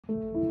Good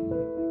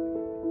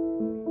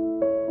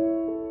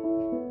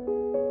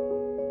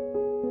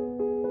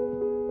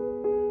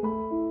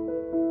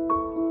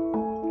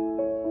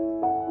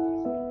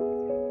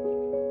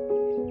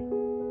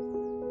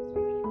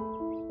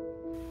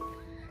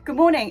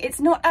morning.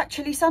 It's not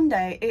actually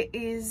Sunday, it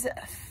is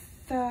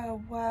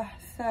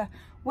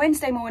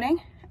Wednesday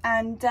morning,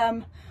 and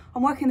I'm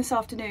working this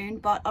afternoon,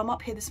 but I'm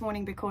up here this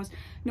morning because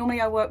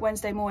normally I work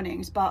Wednesday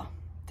mornings, but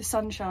the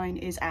sunshine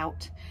is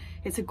out.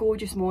 It's a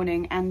gorgeous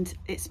morning and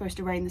it's supposed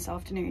to rain this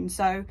afternoon,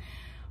 so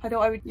I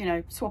thought I would, you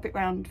know, swap it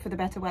round for the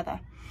better weather.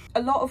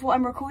 A lot of what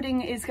I'm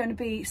recording is going to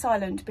be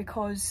silent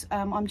because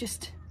I'm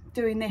just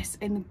doing this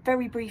in the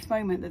very brief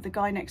moment that the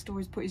guy next door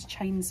has put his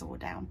chainsaw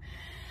down.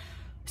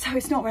 So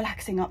it's not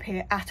relaxing up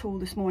here at all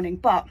this morning,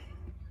 but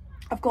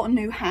I've got a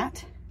new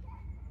hat,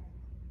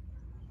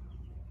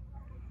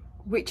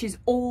 which is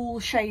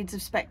all shades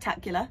of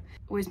spectacular.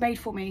 It was made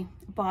for me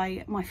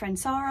by my friend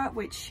Sarah,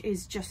 which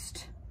is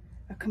just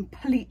a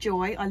complete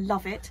joy. I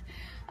love it.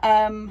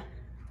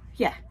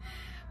 Yeah.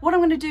 What I'm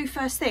going to do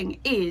first thing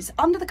is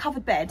under the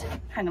covered bed.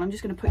 Hang on, I'm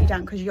just going to put you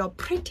down because you're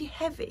pretty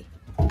heavy.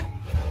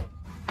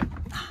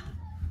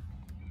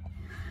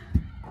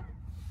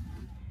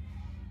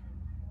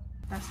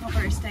 That's not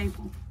very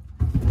stable.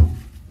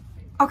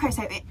 Okay,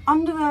 so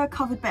under the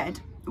covered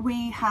bed,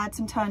 we had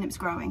some turnips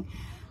growing,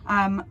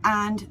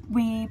 and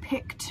we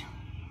picked,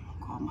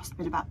 God, must have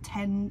been about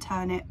 10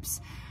 turnips,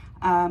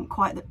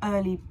 quite the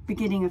early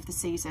beginning of the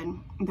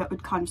season, that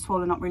would kind of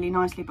swollen up really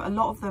nicely, but a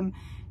lot of them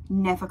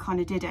never kind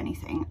of did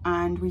anything,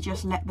 and we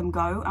just let them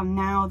go, and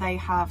now they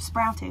have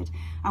sprouted,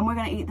 and we're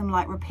going to eat them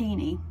like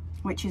rapini,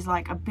 which is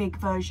like a big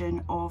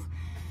version of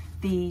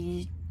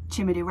the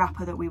Cima di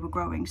Rapa that we were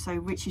growing, so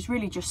which is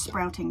really just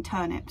sprouting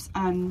turnips,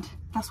 and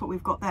that's what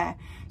we've got there.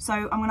 So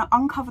I'm going to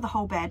uncover the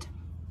whole bed,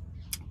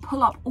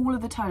 pull up all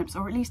of the turnips,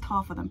 or at least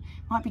half of them.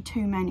 Might be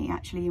too many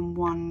actually in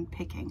one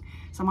picking,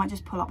 so I might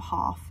just pull up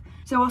half.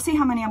 So I'll see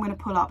how many I'm going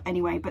to pull up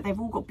anyway, but they've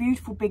all got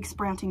beautiful big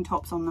sprouting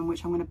tops on them,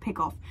 which I'm going to pick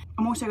off.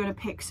 I'm also going to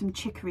pick some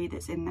chicory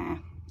that's in there.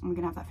 I'm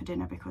going to have that for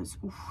dinner because,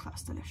 oof,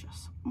 that's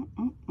delicious.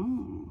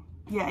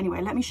 Yeah,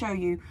 anyway, let me show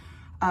you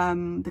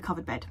the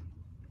covered bed,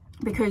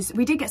 because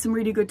we did get some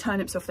really good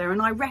turnips off there,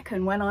 and I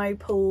reckon when I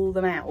pull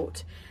them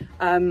out,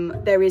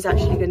 there is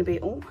actually going to be,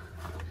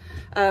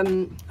 I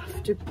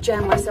have to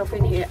jam myself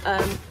in here,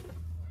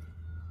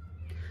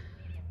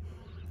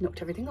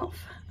 knocked everything off.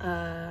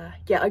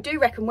 Yeah, I do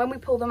reckon when we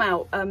pull them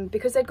out,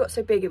 because they'd got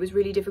so big, it was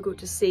really difficult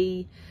to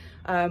see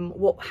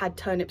what had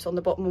turnips on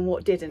the bottom and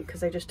what didn't,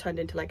 because they just turned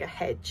into like a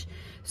hedge.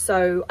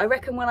 So I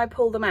reckon when I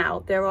pull them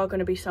out, there are going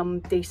to be some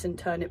decent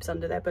turnips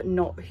under there, but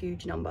not a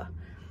huge number.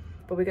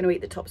 But we're going to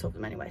eat the tops of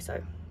them anyway, so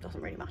it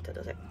doesn't really matter,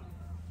 does it?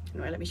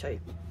 Anyway, let me show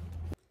you.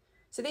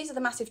 So these are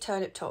the massive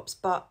turnip tops,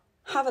 but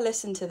have a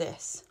listen to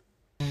this.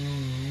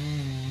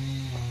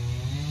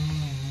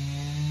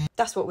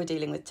 That's what we're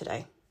dealing with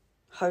today.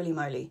 Holy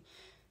moly.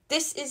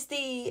 This is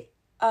the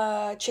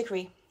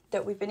chicory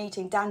that we've been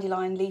eating,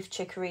 dandelion, leaf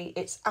chicory.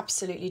 It's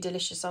absolutely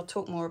delicious. I'll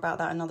talk more about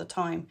that another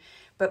time.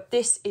 But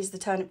this is the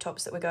turnip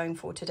tops that we're going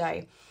for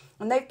today.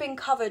 And they've been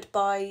covered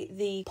by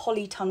the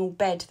polytunnel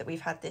bed that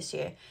we've had this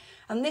year.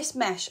 And this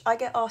mesh, I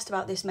get asked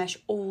about this mesh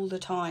all the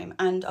time.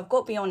 And I've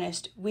got to be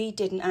honest, we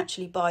didn't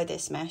actually buy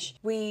this mesh.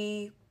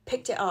 We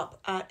picked it up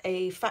at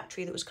a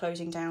factory that was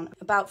closing down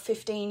about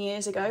 15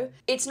 years ago.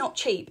 It's not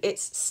cheap.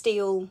 It's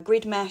steel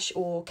grid mesh,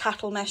 or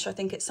cattle mesh, I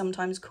think it's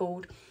sometimes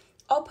called.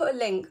 I'll put a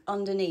link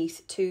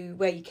underneath to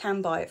where you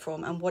can buy it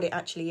from and what it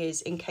actually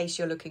is in case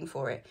you're looking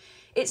for it.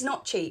 It's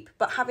not cheap,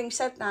 but having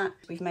said that,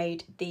 we've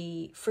made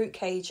the fruit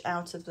cage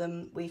out of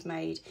them, we've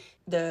made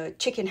the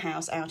chicken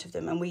house out of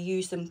them, and we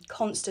use them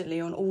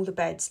constantly on all the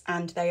beds,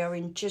 and they are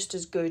in just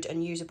as good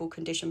and usable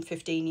condition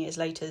 15 years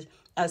later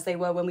as they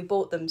were when we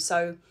bought them.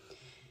 So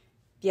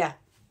yeah.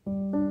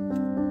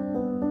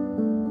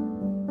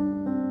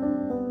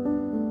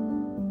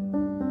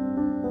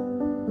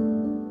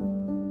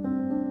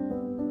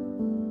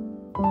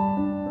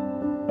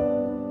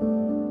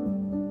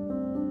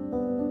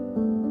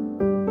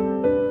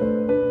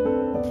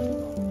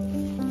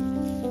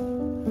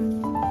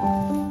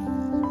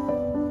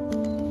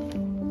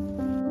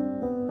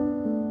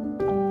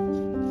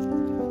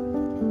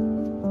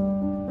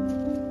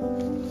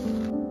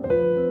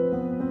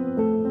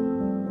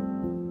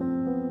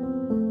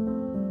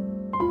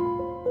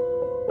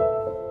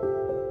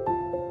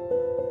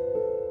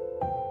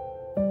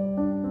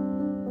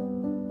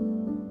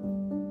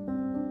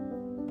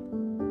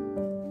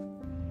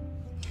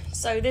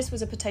 So this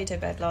was a potato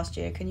bed last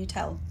year, can you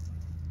tell?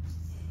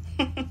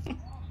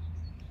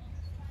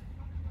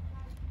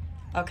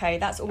 Okay,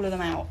 that's all of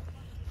them out.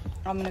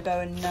 I'm gonna go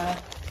and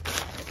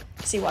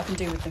see what I can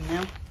do with them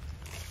now.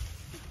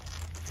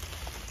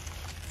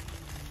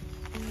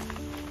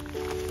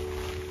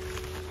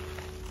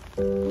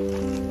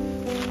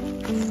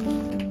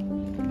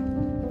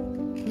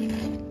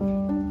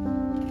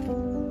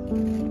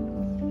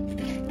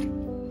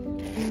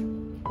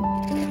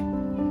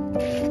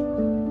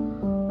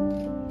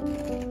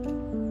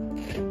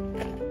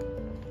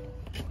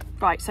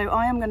 Right, so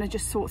I am going to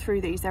just sort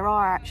through these. There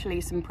are actually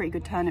some pretty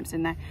good turnips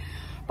in there.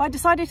 But I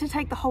decided to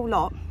take the whole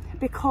lot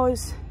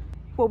because,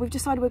 well, we've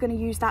decided we're going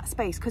to use that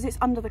space because it's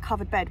under the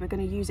covered bed. We're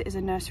going to use it as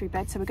a nursery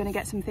bed. So we're going to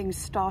get some things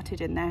started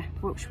in there,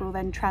 which will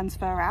then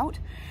transfer out.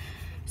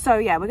 So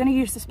yeah, we're going to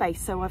use the space.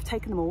 So I've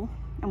taken them all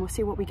and we'll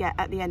see what we get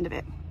at the end of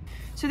it.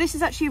 So this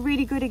is actually a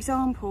really good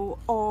example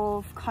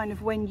of kind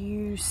of when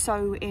you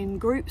sow in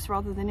groups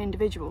rather than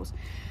individuals.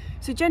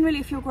 So generally,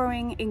 if you're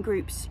growing in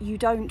groups, you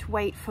don't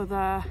wait for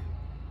the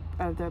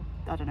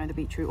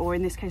beetroot, or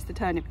in this case the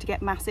turnip, to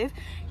get massive.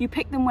 You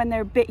pick them when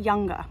they're a bit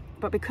younger,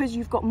 but because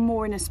you've got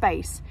more in a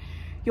space,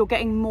 you're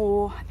getting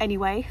more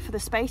anyway for the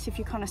space, if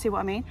you kind of see what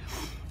I mean.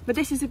 But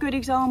this is a good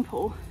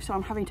example. So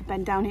I'm having to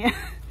bend down here.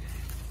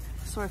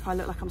 Sorry if I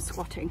look like I'm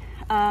squatting.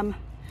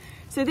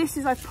 So this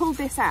is, I've pulled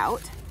this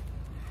out.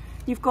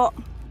 You've got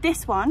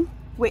this one,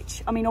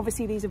 which, I mean,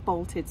 obviously these are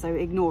bolted, so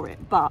ignore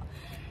it, but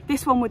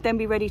this one would then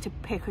be ready to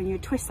pick, and you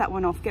twist that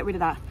one off, get rid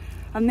of that.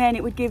 And then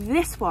it would give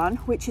this one,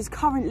 which is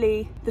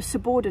currently the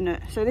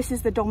subordinate. So this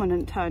is the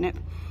dominant turnip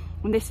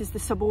and this is the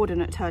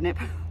subordinate turnip.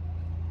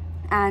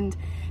 And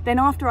then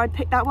after I'd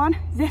pick that one,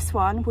 this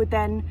one would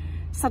then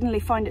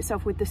suddenly find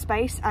itself with the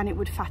space and it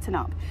would fatten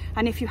up.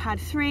 And if you had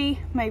 3,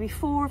 maybe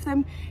 4 of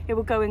them, it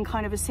would go in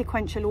kind of a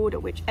sequential order,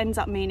 which ends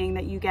up meaning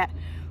that you get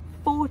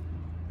 4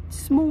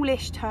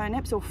 smallish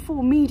turnips or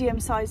 4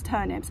 medium-sized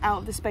turnips out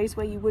of the space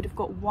where you would have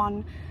got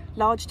 1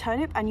 large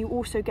turnip, and you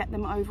also get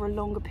them over a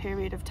longer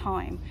period of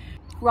time,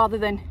 rather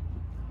than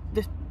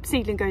the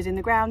seedling goes in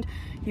the ground,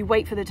 you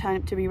wait for the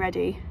turnip to be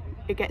ready,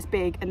 it gets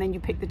big, and then you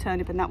pick the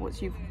turnip and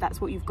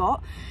that's what you've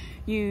got.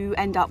 You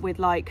end up with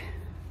like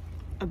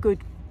a good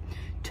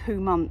 2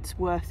 months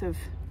worth of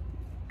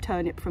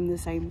turnip from the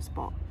same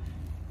spot,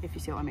 if you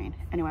see what I mean.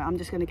 Anyway, I'm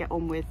just going to get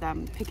on with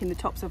picking the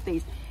tops of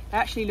these. They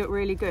actually look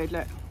really good,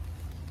 look.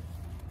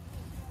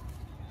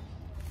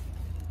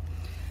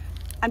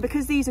 And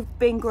because these have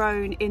been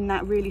grown in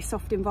that really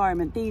soft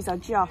environment, these are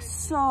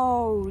just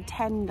so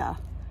tender.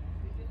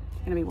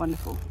 It's going to be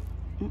wonderful.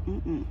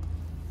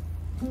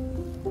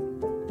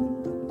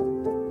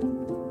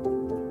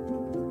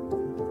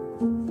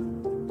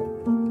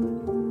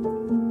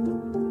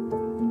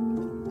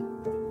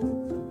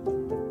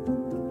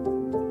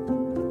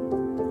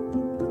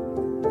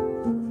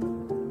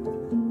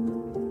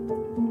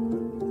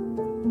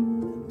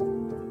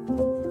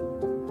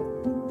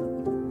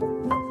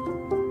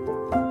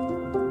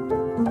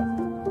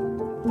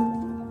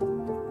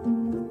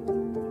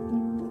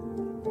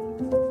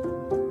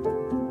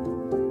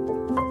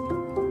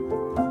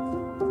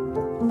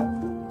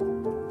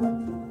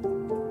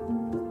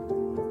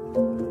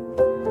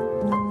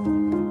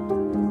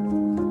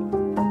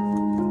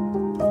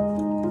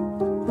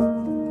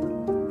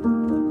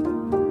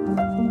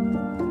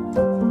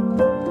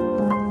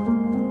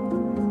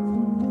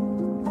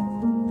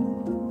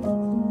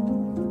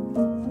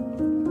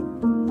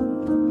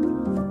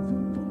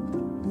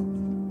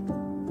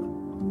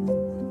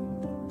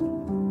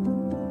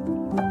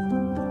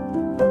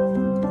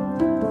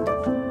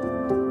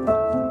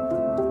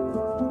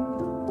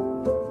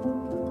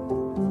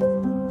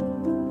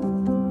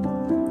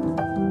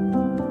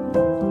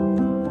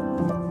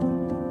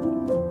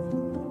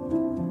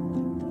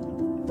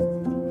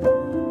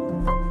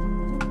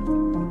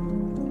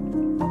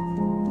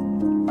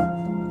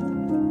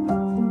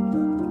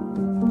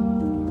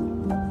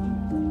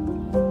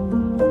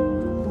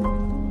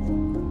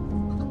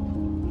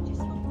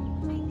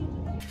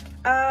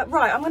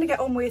 Right, I'm going to get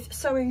on with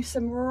sowing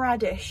some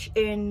radish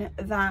in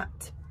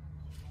that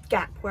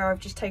gap where I've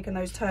just taken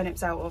those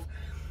turnips out of.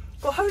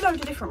 Got a whole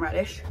load of different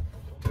radish.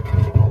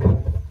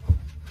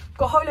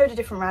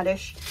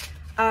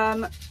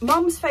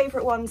 Mum's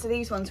favourite ones are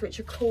these ones, which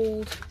are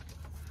called,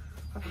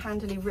 I've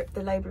handily ripped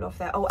the label off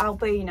there, oh,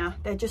 Albina.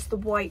 They're just the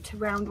white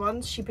round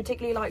ones. She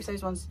particularly likes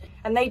those ones,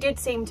 and they did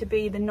seem to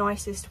be the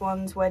nicest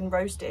ones when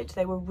roasted.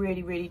 They were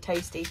really, really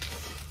tasty.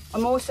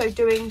 I'm also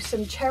doing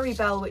some Cherry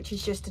Bell, which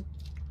is just a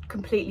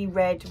completely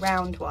red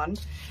round one,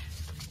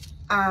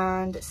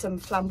 and some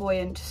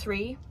Flamboyant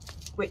 3,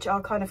 which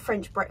are kind of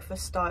French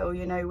breakfast style,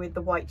 you know, with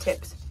the white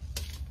tips.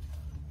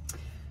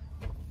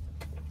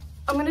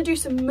 I'm going to do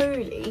some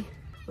mouli,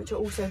 which are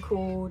also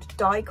called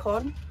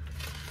daikon,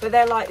 but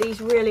they're like these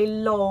really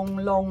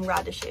long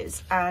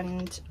radishes,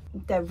 and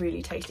they're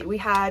really tasty. We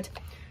had,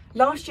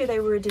 last year they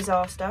were a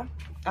disaster.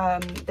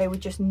 They were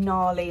just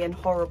gnarly and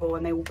horrible,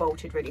 and they all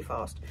bolted really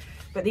fast.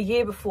 But the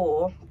year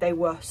before, they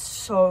were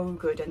so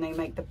good, and they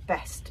make the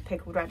best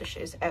pickled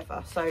radishes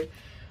ever. So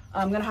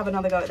I'm going to have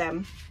another go at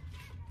them.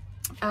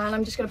 And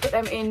I'm just going to put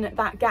them in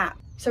that gap.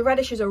 So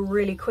radishes are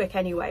really quick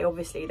anyway.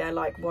 Obviously, they're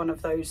like one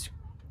of those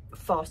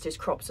fastest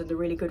crops and the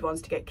really good ones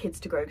to get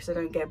kids to grow, because they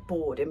don't get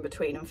bored in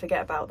between and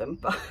forget about them.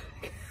 But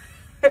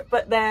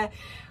they're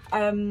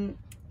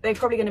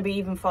probably going to be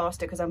even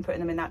faster because I'm putting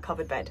them in that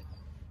covered bed.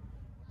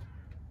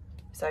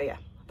 So yeah,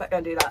 better go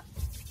and do that.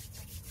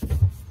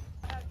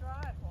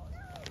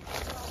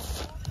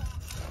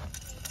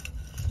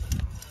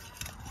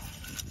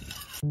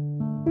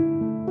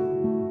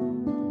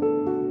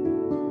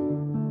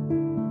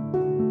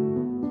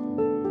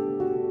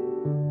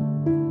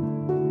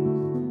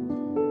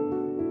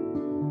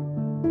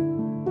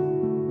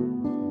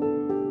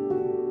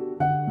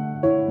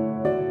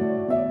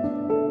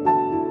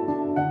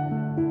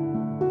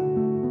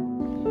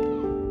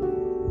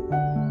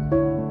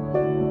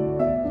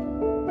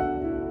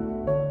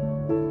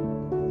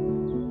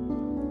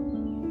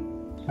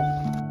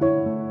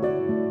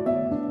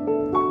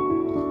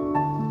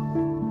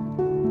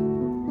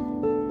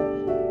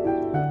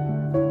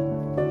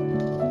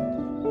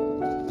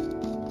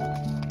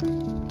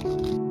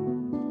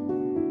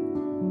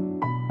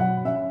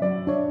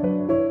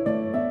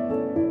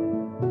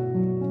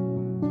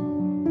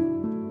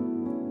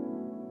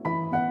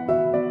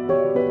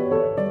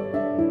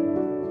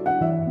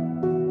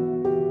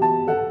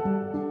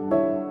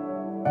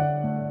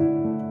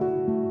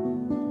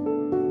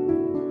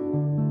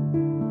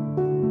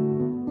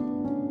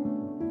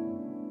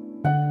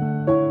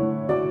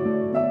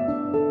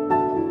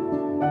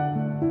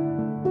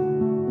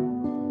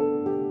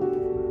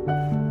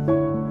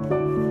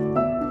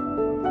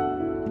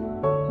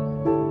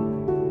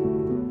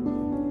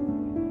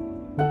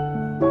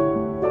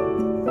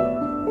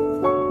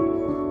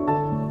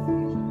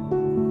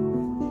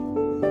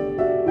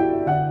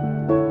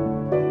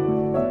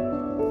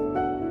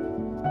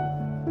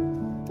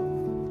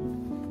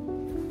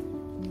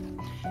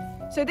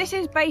 So this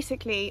is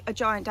basically a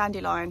giant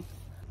dandelion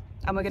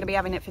and we're going to be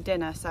having it for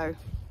dinner. So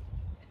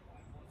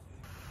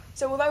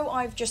although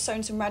I've just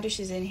sown some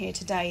radishes in here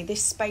today,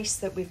 this space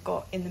that we've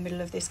got in the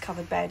middle of this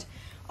covered bed,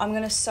 I'm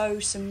going to sow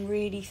some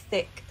really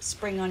thick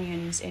spring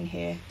onions in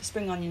here. The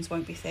spring onions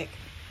won't be thick,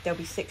 they'll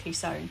be thickly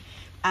sown.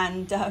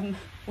 And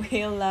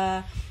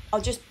I'll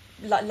just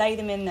like lay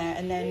them in there,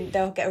 and then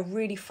they'll get a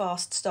really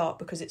fast start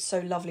because it's so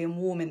lovely and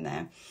warm in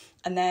there.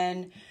 And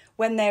then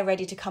when they're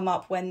ready to come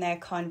up, when they're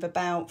kind of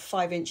about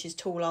 5 inches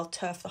tall, I'll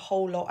turf the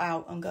whole lot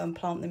out and go and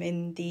plant them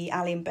in the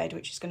allium bed,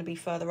 which is going to be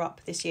further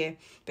up this year.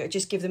 But it'll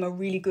just give them a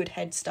really good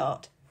head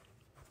start.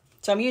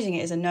 So I'm using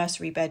it as a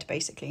nursery bed,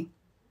 basically.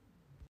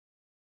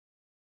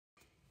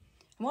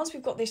 And once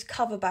we've got this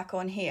cover back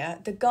on here,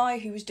 the guy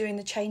who was doing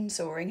the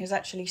chainsawing has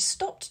actually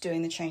stopped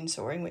doing the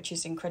chainsawing, which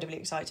is incredibly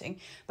exciting.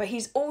 But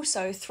he's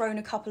also thrown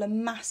a couple of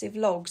massive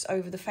logs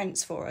over the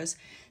fence for us.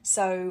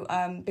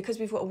 So because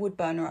we've got a wood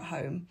burner at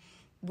home,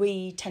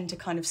 we tend to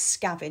kind of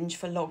scavenge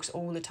for logs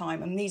all the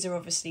time. And these are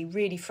obviously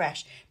really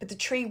fresh, but the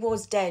tree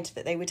was dead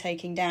that they were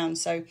taking down.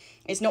 So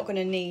it's not going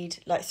to need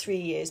like 3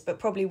 years, but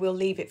probably we'll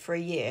leave it for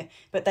a year.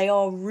 But they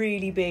are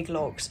really big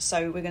logs.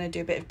 So we're going to do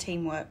a bit of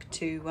teamwork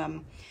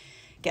to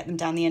get them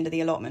down the end of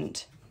the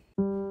allotment.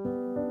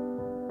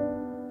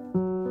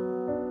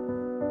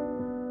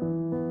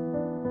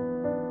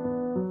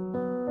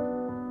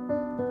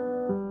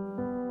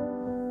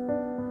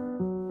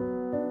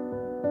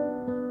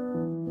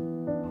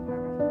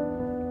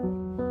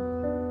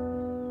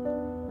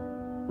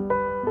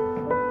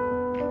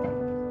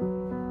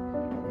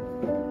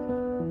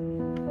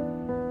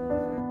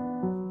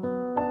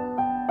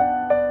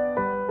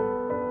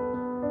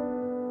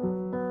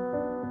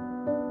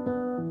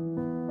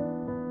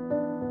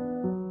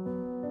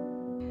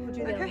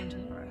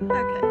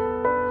 Okay.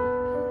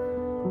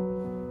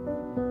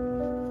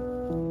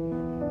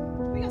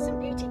 We got some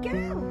beauty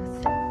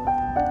girls.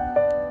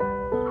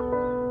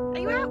 Are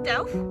you out,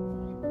 Delph?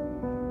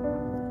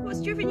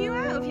 What's driven you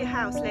out of your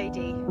house,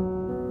 lady?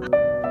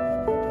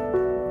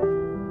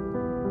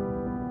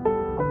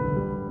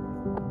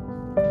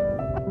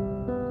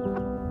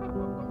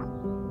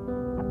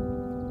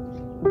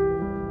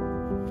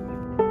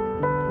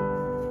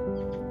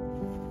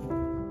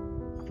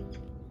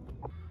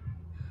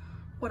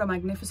 What a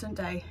magnificent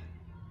day.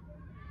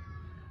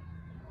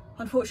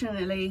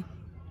 Unfortunately,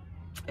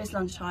 it's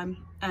lunchtime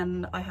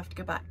and I have to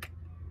go back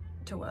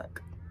to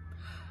work.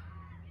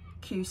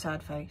 Cue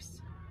sad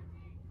face.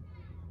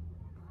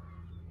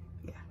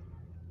 Yeah.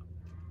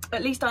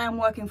 At least I am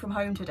working from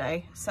home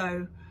today,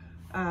 so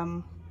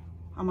I'm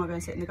not going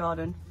to sit in the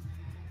garden.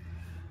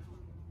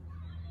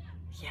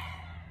 Yeah,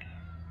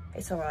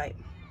 it's all right.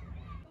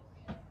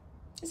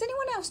 Has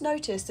anyone else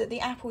noticed that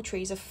the apple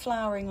trees are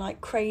flowering like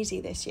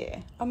crazy this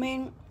year? I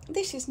mean,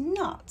 this is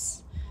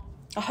nuts.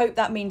 I hope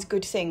that means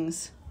good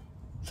things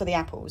for the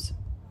apples.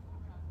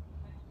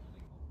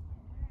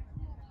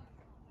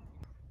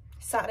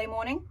 Saturday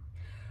morning,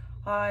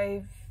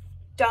 I've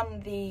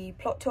done the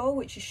plot tour,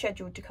 which is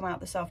scheduled to come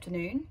out this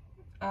afternoon.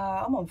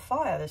 I'm on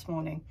fire this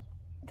morning.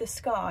 The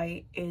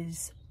sky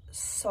is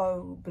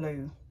so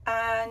blue.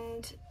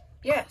 And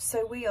yeah,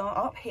 so we are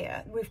up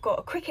here. We've got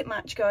a cricket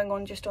match going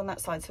on just on that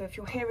side. So if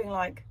you're hearing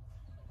like,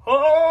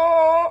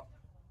 oh,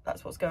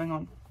 that's what's going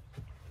on.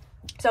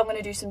 So I'm going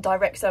to do some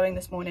direct sowing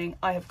this morning.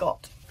 I have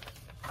got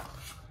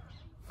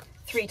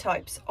 3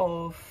 types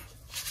of,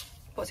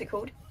 what's it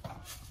called?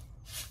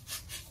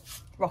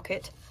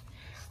 Rocket.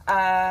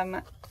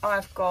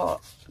 I've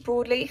got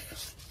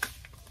broadleaf,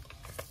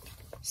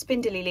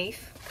 spindly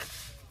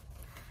leaf,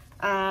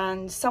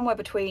 and somewhere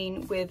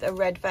between with a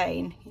red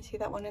vein. You see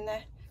that one in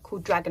there?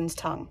 Called Dragon's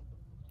Tongue.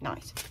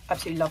 Nice.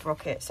 Absolutely love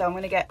rocket. So I'm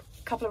going to get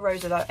a couple of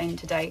rows of that in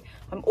today.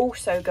 I'm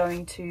also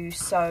going to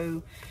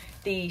sow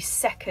the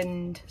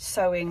second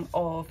sowing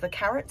of the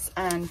carrots,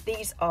 and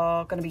these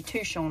are going to be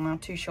Touchon. Now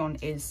Touchon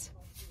is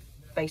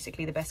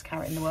basically the best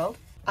carrot in the world.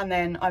 And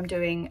then I'm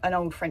doing an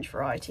old French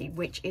variety,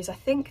 which is, I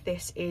think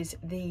this is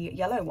the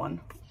yellow one.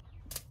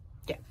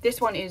 Yeah, this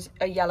one is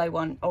a yellow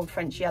one, old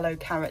French yellow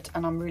carrot,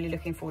 and I'm really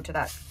looking forward to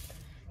that.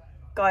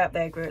 Guy up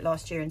there grew it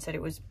last year and said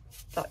it was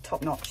like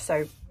top notch,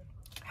 so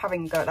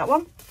having a go at that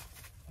one.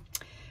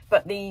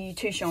 But the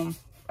Touchon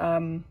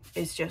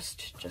is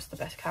just the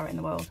best carrot in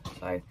the world,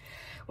 so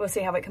we'll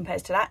see how it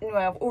compares to that. Anyway,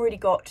 I've already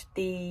got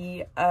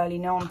the early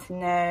Nantes in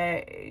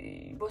there.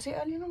 Was it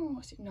early Nantes or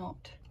was it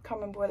not? Can't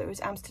remember whether it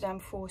was Amsterdam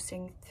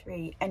Forcing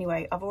 3.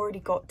 Anyway, I've already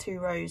got 2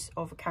 rows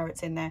of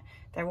carrots in there.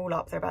 They're all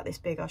up, they're about this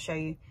big, I'll show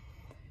you.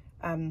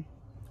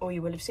 Or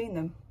you will have seen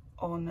them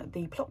on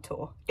the plot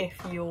tour if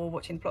you're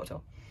watching the plot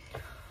tour.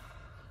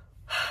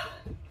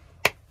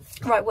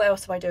 Right, what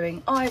else am I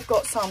doing? I've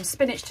got some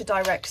spinach to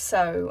direct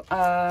sow.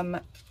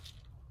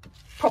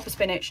 Proper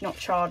spinach, not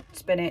charred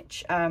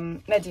spinach,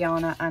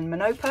 mediana and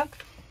manopa.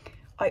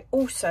 I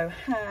also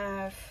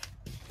have,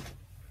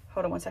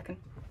 hold on one second.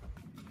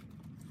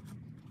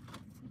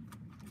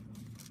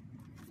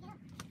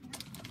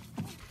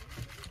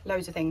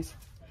 Loads of things.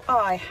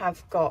 I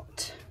have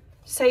got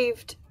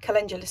saved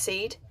calendula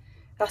seed,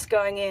 That's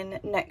going in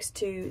next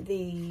to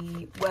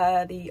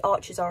where the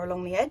arches are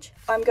along the edge.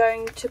 I'm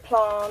going to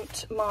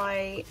plant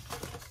my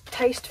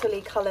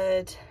tastefully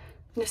coloured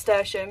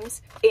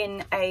nasturtiums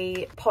in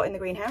a pot in the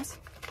greenhouse.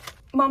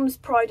 Mum's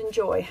pride and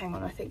joy. Hang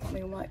on, I think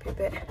we might be a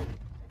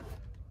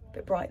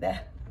bit bright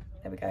there.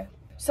 There we go.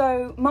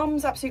 So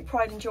Mum's absolute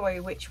pride and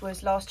joy, which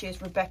was last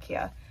year's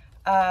Rebecca,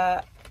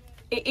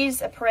 it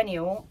is a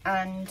perennial,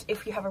 and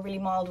if you have a really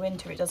mild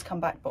winter it does come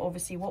back, but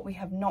obviously what we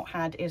have not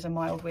had is a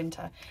mild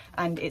winter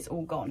and it's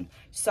all gone.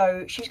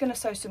 So she's going to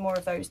sow some more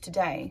of those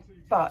today,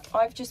 but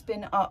I've just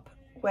been up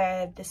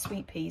where the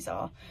sweet peas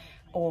are,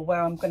 or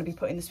where I'm going to be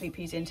putting the sweet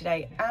peas in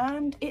today,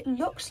 and it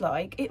looks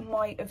like it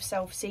might have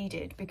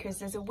self-seeded, because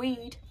there's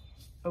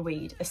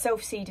a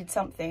self-seeded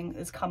something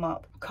that's come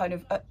up kind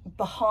of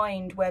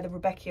behind where the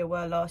Rebecca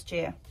were last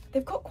year.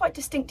 They've got quite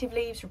distinctive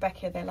leaves,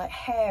 Rebecca. They're like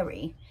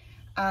hairy,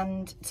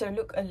 and so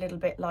look a little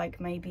bit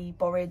like maybe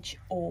borage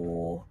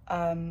or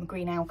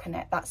green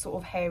alkanet, that sort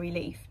of hairy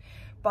leaf,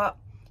 but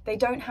they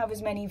don't have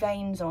as many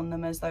veins on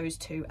them as those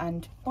two,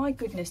 and my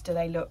goodness do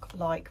they look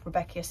like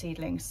Rebecca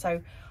seedlings.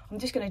 So I'm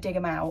just going to dig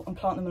them out and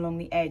plant them along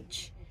the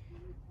edge.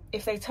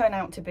 If they turn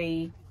out to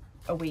be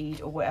a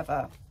weed or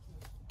whatever,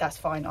 that's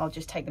fine, I'll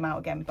just take them out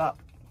again, but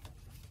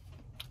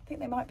I think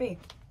they might be.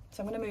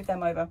 So I'm going to move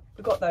them over.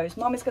 We've got those.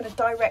 Mum is going to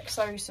direct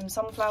sow some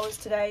sunflowers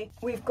today.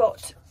 We've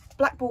got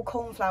black ball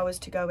cornflowers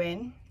to go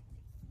in,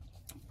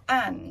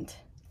 and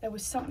there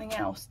was something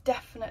else,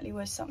 definitely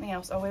was something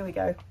else. Oh, here we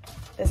go.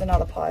 There's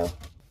another pile.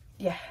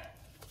 Yeah,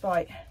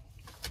 right.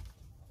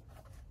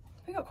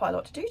 We've got quite a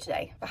lot to do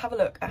today, but have a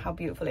look at how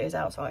beautiful it is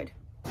outside.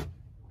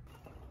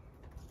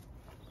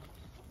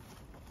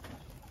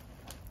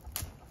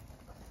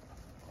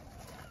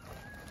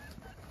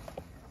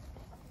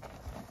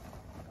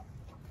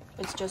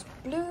 It's just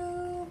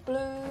blue,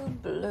 blue,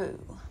 blue.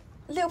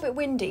 A little bit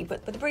windy,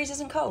 but the breeze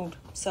isn't cold,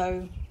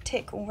 so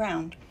tick all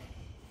round.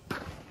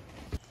 Okie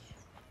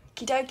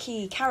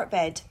dokie, carrot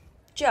bed.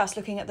 Just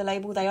looking at the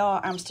label, they are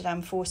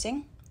Amsterdam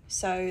forcing,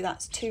 so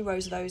that's 2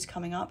 rows of those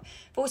coming up.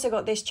 I've also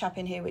got this chap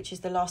in here, which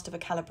is the last of a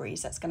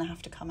Calabrese. That's going to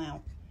have to come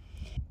out.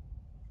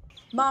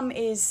 Mum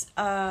is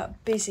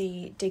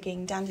busy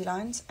digging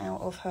dandelions out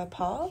of her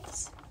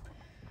paths.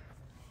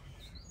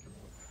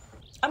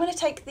 I'm going to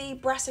take the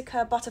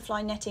brassica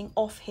butterfly netting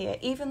off here.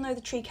 Even though the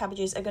tree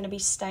cabbages are going to be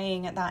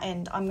staying at that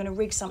end, I'm going to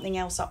rig something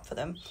else up for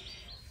them.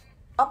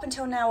 Up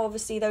until now,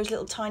 obviously, those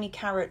little tiny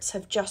carrots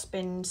have just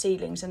been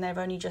seedlings and they've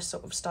only just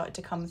sort of started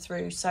to come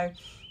through. So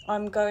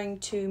I'm going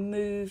to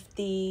move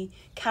the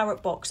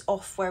carrot box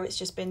off where it's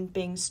just been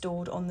being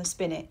stored on the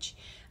spinach,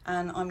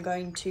 and I'm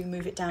going to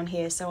move it down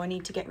here. So I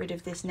need to get rid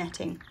of this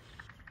netting.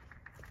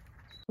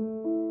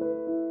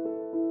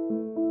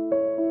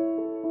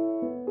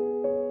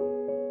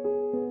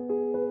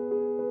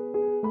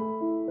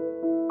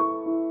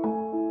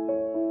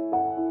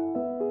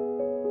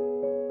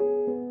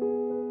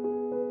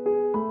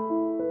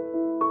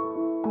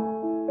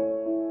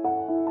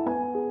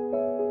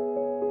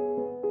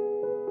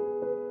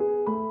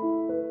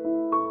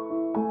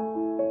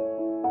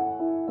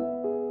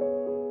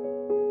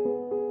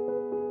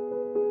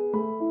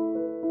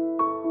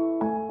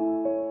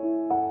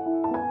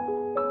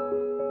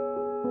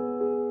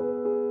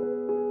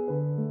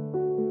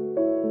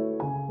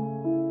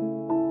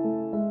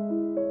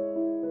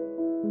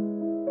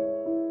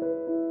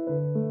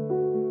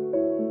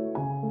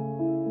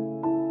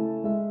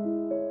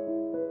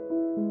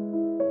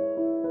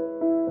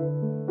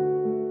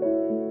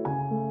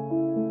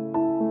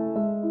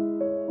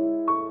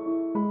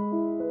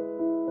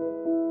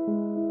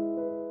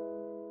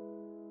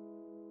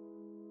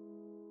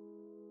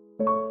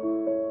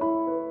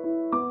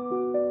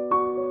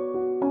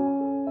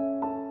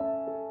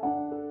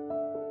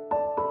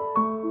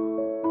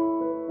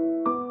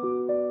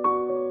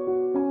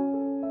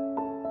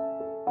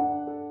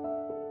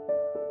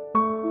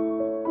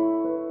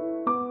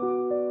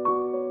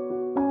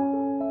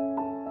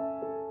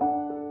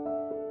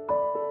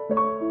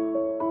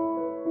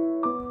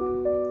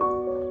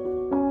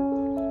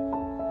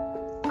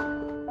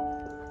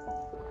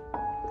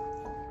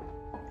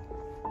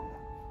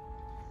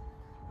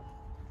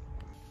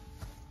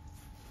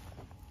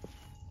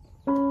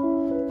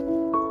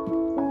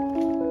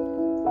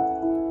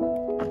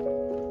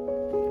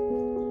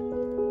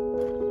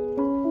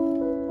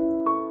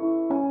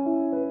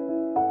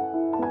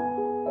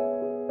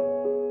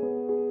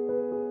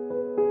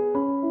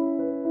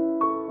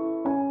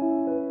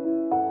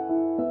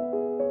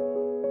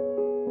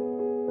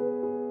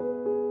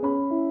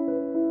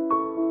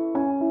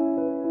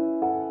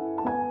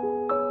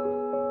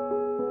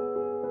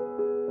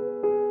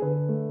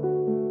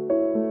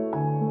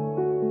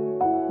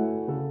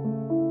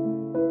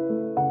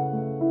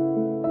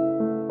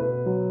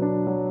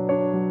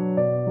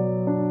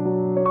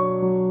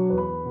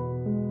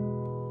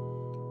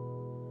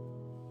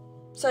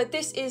 So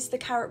this is the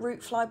carrot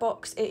root fly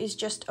box. It is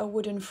just a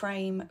wooden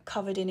frame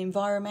covered in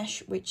Enviromesh,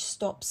 which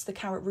stops the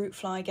carrot root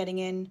fly getting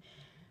in.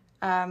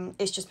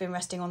 It's just been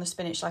resting on the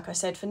spinach, like I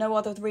said, for no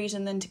other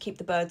reason than to keep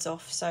the birds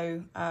off.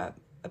 So a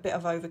bit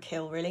of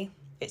overkill, really.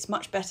 it's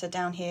much better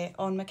down here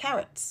on my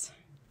carrots.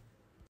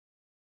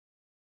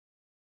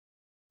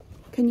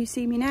 Can you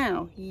see me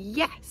now?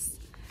 Yes!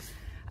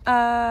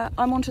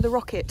 I'm onto the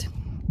rocket.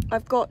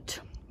 I've got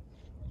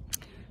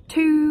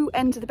 2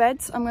 ends of the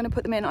beds. I'm going to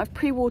put them in. I've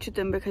pre-watered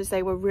them because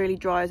they were really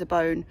dry as a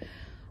bone.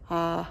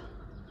 Yeah.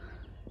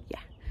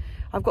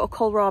 I've got a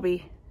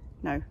kohlrabi.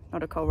 No,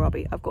 not a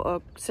kohlrabi. I've got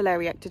a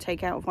celeriac to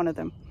take out of one of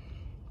them.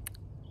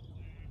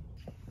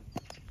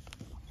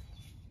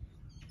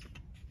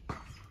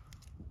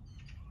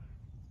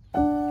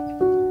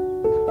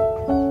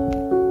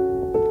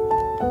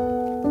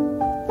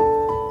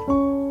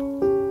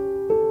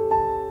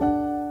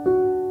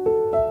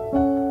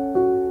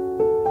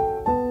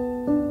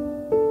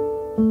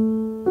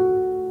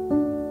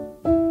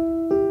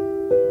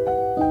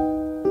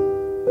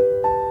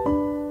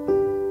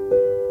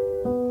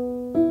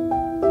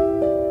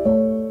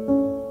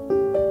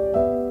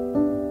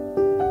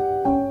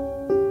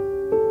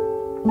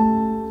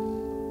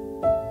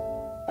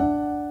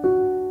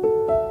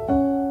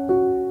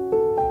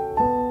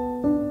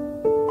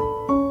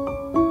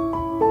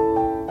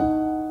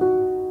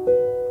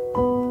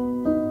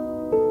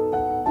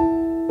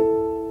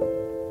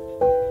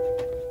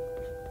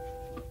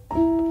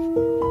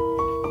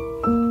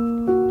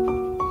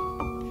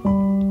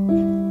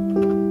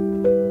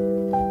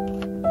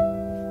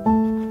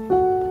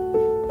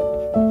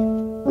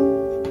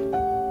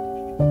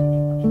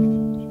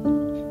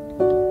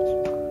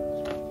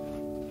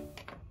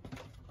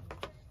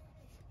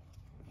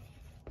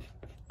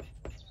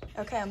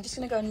 Okay, I'm just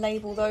going to go and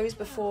label those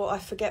before I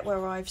forget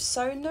where I've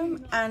sown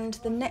them. And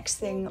the next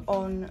thing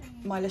on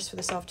my list for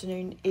this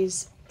afternoon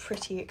is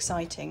pretty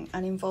exciting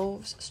and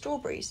involves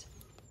strawberries.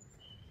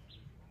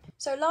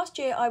 So last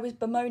year I was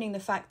bemoaning the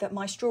fact that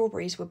my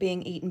strawberries were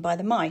being eaten by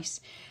the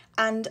mice.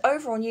 And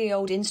over on ye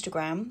old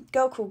Instagram, a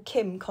girl called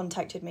Kim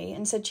contacted me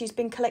and said she's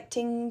been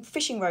collecting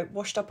fishing rope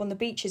washed up on the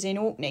beaches in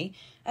Orkney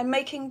and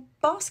making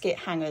basket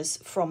hangers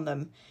from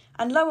them.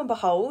 And lo and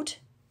behold,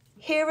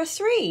 here are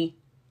 3.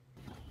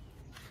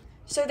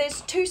 So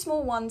there's 2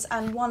 small ones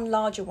and 1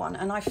 larger one,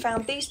 and I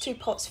found these 2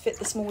 pots fit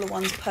the smaller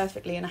ones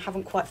perfectly, and I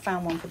haven't quite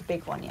found one for the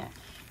big one yet.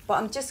 But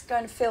I'm just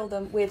going to fill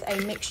them with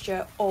a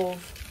mixture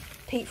of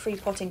peat-free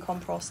potting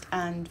compost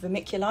and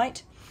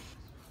vermiculite,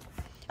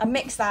 and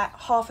mix that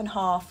half and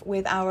half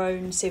with our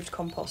own sieved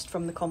compost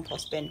from the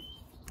compost bin.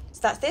 So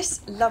that's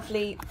this,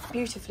 lovely,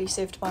 beautifully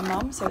sieved by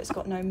Mum, so it's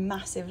got no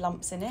massive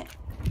lumps in it.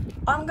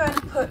 I'm going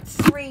to put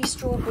 3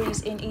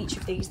 strawberries in each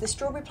of these. The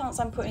strawberry plants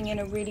I'm putting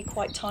in are really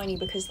quite tiny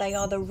because they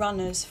are the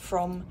runners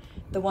from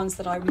the ones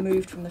that I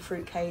removed from the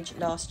fruit cage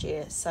last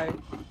year. So I'm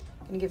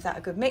going to give that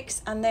a good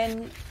mix and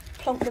then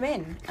plonk them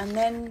in and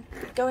then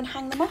go and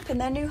hang them up in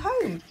their new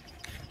home.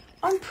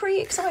 I'm pretty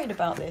excited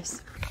about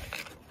this.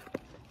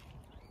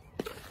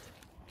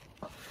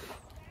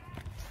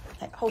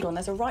 Hey, hold on,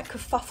 there's a right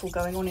kerfuffle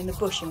going on in the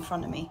bush in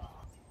front of me.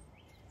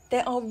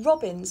 There are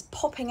robins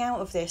popping out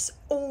of this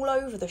all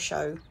over the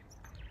show.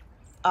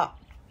 Ah,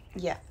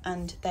 yeah,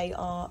 and they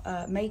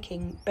are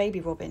making baby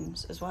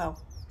robins as well.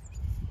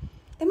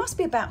 There must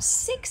be about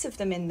 6 of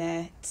them in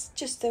there. It's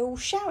just they're all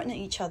shouting at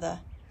each other.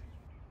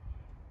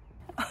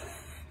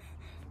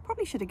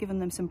 Probably should have given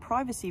them some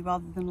privacy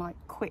rather than like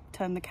quick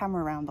turn the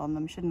camera around on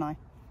them, shouldn't I?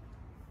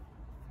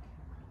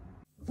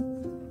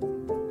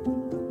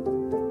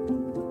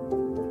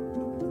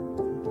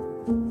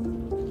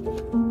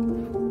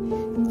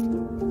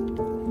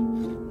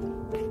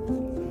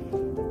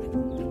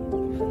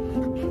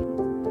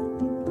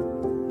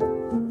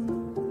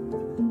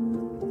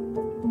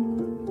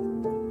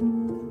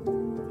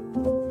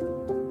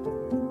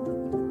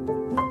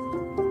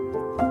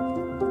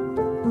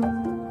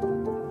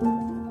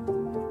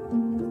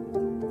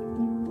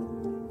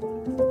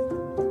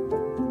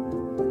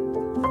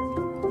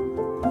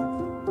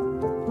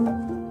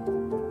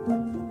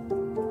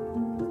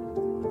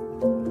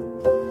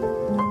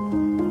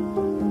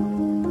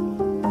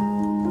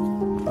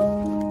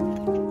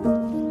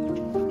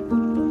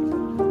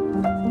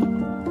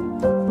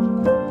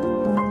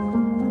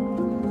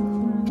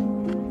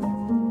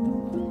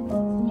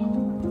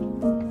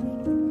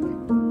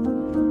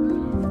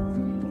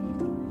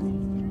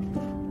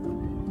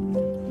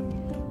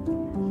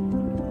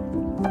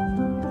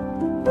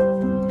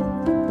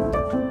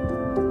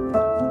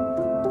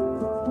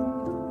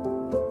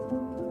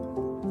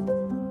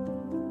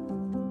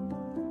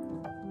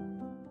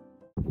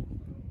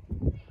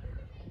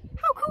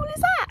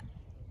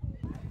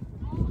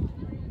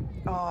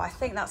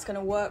 I think that's going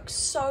to work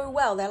so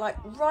well. They're like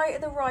right at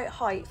the right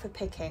height for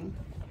picking.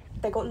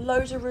 They've got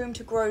loads of room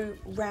to grow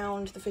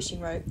round the fishing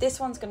rope.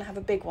 This one's going to have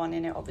a big one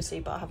in it, obviously,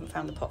 but I haven't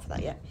found the pot for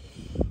that yet.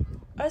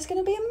 Oh, it's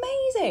going to be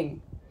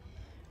amazing.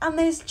 And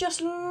there's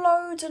just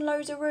loads and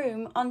loads of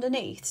room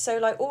underneath. So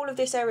like all of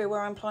this area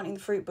where I'm planting the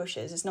fruit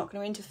bushes is not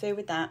going to interfere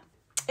with that.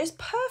 It's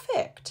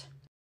perfect.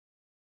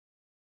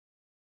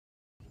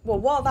 Well,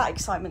 while that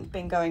excitement's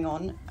been going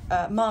on,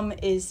 Mum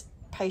is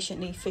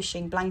patiently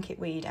fishing blanket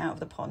weed out of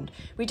the pond.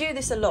 We do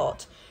this a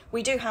lot.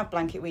 We do have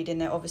blanket weed in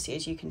there, obviously,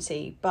 as you can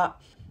see,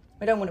 but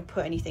We don't want to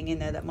put anything in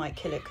there that might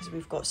kill it because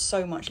we've got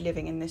so much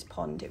living in this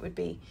pond. It would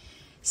be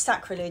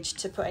sacrilege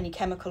to put any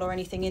chemical or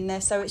anything in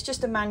there. So it's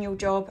just a manual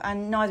job,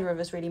 and neither of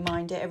us really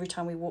mind it. Every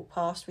time we walk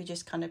past, we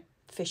just kind of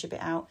fish a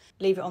bit out,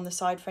 leave it on the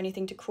side for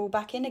anything to crawl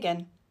back in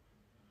again.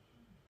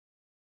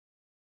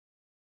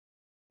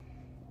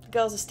 The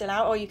girls are still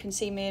out. Oh, you can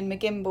see me and my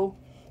gimbal.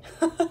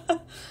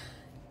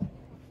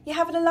 You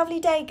having a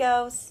lovely day,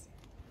 girls?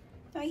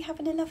 Are you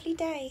having a lovely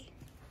day?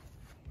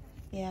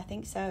 Yeah, I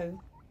think so.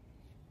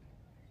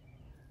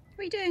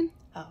 What are you doing?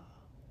 Oh,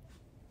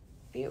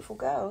 beautiful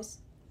girls.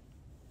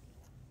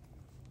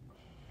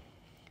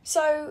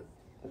 So,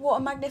 what a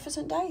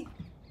magnificent day.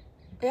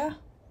 Yeah,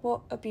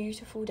 what a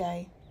beautiful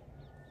day.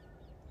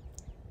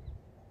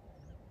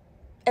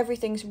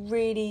 Everything's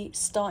really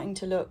starting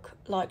to look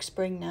like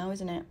spring now,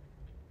 isn't it?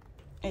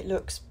 It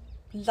looks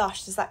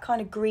lush. There's that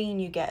kind of green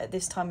you get at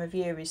this time of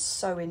year is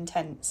so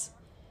intense.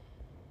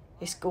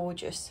 It's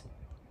gorgeous.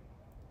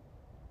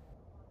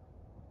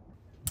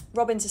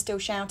 Robins are still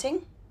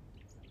shouting.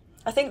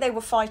 I think they were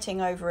fighting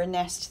over a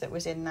nest that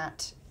was in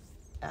that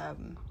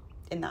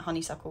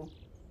honeysuckle.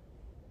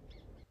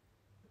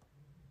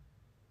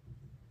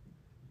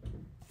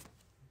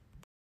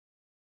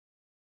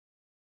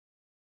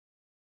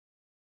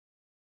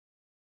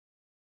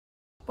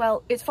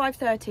 Well, it's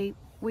 5:30.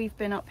 We've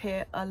been up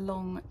here a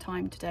long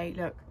time today.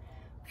 Look,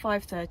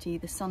 5:30,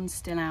 the sun's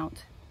still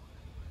out.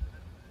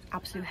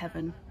 Absolute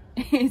heaven.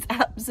 It's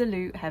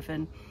absolute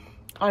heaven.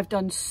 I've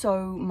done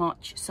so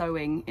much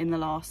sowing in the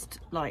last,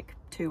 like,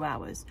 2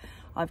 hours.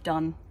 I've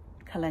done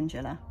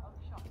calendula,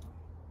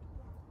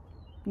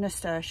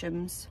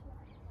 nasturtiums,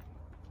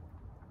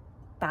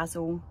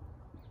 basil,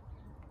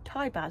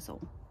 Thai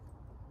basil.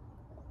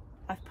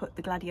 I've put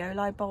the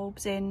gladioli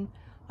bulbs in.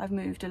 I've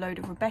moved a load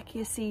of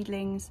Rebecca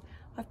seedlings.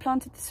 I've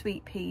planted the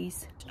sweet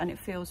peas, and it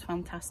feels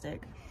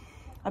fantastic.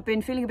 I've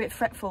been feeling a bit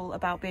fretful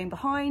about being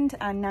behind,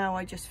 and now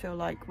I just feel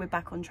like we're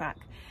back on track.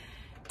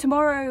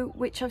 Tomorrow,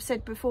 which I've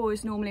said before,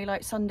 is normally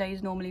like Sunday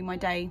is normally my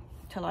day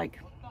to like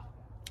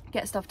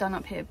get stuff done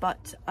up here,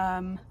 but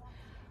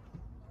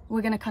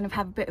we're going to kind of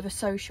have a bit of a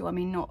social. I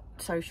mean, not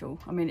social,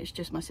 I mean it's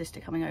just my sister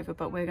coming over,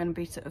 but we're going to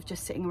be sort of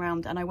just sitting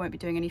around, and I won't be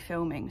doing any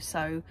filming.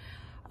 So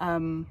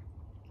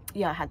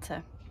yeah, I had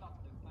to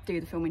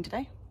do the filming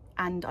today,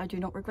 and I do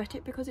not regret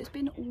it because it's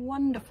been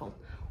wonderful.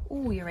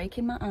 Oh, you're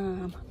aching my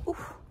arm.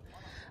 Oof.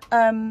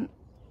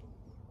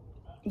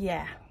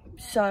 Yeah,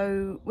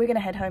 so we're gonna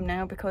head home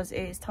now because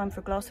it's time for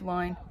a glass of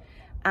wine,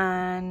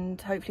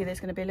 and hopefully there's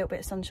going to be a little bit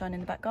of sunshine in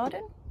the back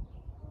garden.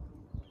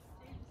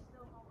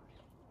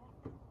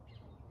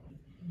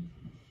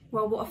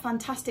 Well, what a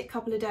fantastic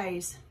couple of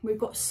days. We've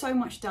got so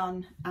much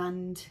done,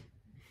 and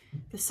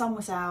the sun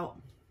was out.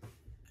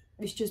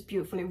 It's just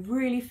beautiful. It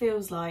really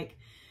feels like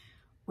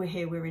we're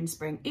here, we're in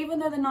spring. Even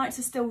though the nights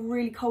are still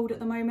really cold at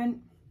the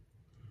moment,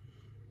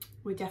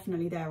 we're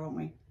definitely there, aren't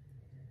we?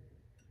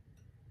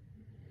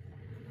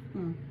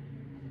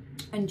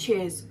 And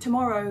cheers.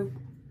 Tomorrow,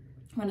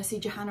 when I see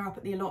Johanna up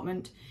at the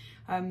allotment,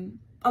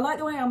 I like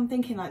the way I'm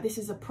thinking, like, this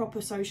is a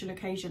proper social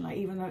occasion, like,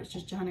 even though it's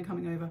just Johanna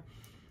coming over.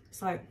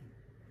 So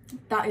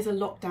that is a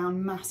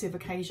lockdown massive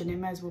occasion. It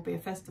may as well be a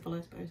festival,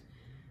 I suppose.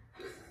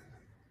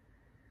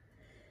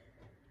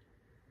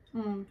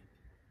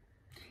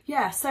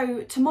 Yeah,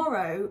 so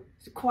tomorrow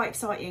is quite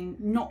exciting,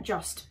 not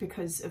just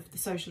because of the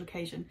social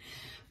occasion,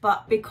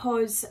 but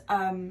because,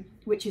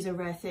 which is a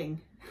rare thing,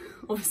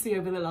 obviously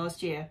over the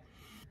last year,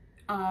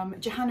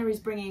 Johanna is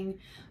bringing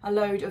a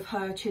load of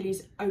her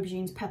chilies,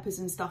 aubergines, peppers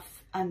and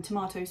stuff, and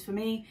tomatoes for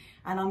me,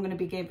 and I'm going to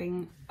be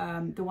giving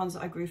the ones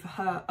that I grew for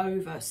her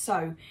over.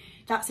 So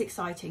that's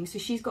exciting. So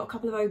she's got a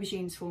couple of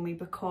aubergines for me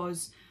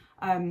because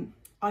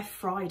I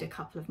fried a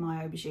couple of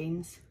my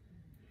aubergines.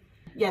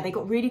 Yeah, they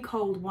got really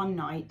cold one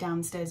night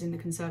downstairs in the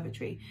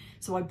conservatory,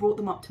 so I brought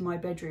them up to my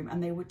bedroom,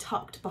 and they were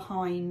tucked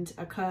behind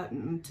a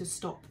curtain to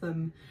stop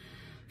them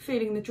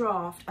feeling the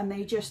draft, and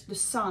they just, the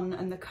sun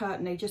and the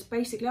curtain, they just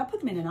basically, I put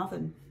them in an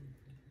oven.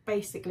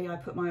 Basically, I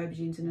put my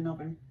aubergines in an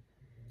oven.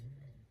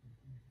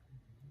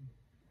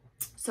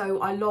 So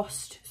I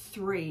lost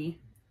 3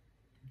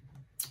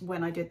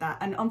 when I did that,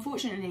 and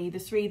unfortunately the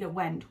 3 that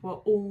went were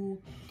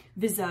all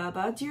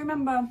Viserba. Do you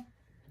remember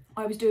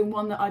I was doing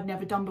one that I'd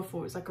never done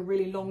before? It's like a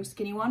really long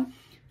skinny one,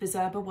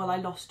 Viserba. Well, I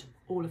lost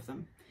all of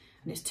them,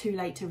 and it's too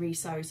late to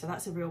re-sow, so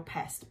that's a real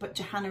pest. But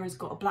Johanna has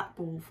got a black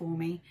ball for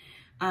me,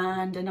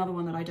 and another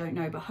one that I don't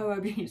know, but her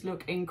aubergines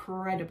look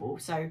incredible.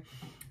 So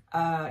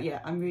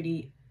yeah, I'm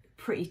really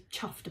pretty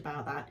chuffed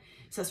about that.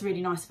 So that's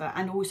really nice of her.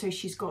 And also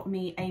she's got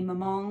me a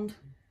Mammande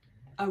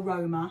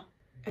aroma,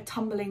 a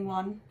tumbling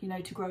one, you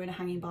know, to grow in a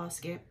hanging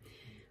basket.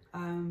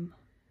 Oh,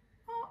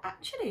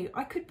 actually,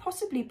 I could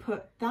possibly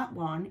put that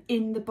one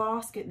in the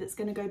basket that's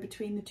going to go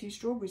between the 2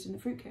 strawberries in the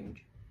fruit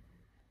cage.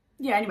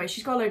 Yeah, anyway,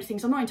 she's got a load of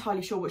things. I'm not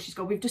entirely sure what she's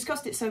got. We've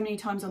discussed it so many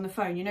times on the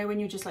phone, you know, when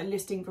you're just like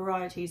listing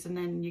varieties and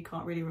then you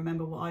can't really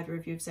remember what either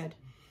of you have said.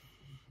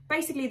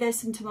 Basically, there's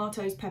some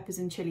tomatoes, peppers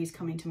and chilies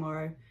coming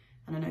tomorrow,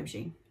 and an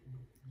aubergine.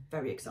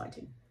 Very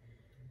exciting.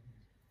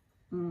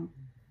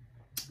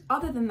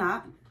 Other than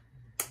that,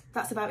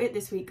 that's about it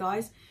this week,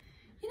 guys.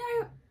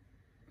 know,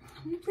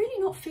 I'm really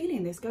not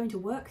feeling this going to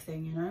work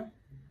thing, you know?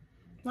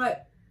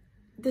 Like,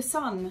 the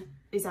sun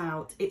is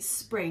out, it's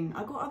spring,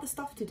 I've got other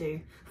stuff to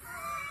do.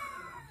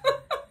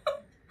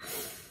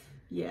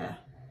 Yeah,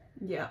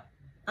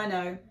 I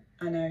know.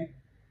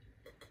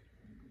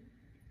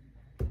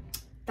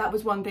 That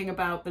was one thing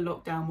about the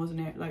lockdown, wasn't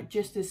it? Like,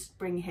 just as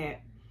spring hit,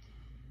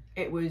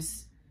 that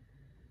was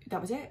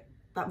it.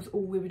 That was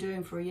all we were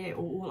doing for a year,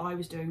 or all I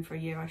was doing for a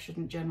year. I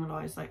shouldn't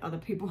generalise, like other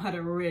people had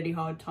a really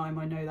hard time,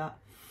 I know that.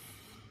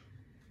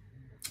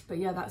 But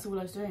yeah, that's all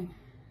I was doing.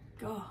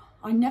 God,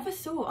 I never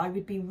thought I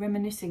would be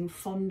reminiscing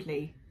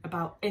fondly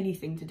about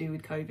anything to do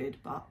with COVID,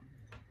 but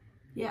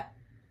yeah.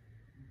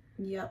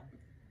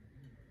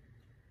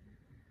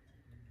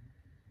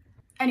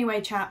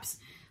 Anyway, chaps,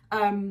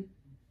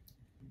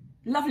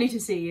 lovely to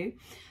see you.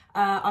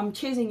 I'm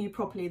cheersing you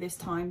properly this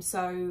time,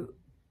 so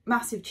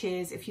massive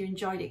cheers. If you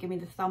enjoyed it, give me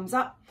the thumbs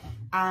up,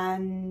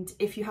 and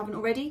if you haven't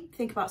already,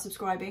 think about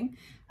subscribing,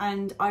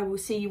 and I will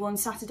see you on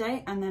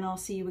Saturday, and then I'll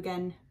see you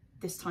again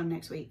this time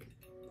next week.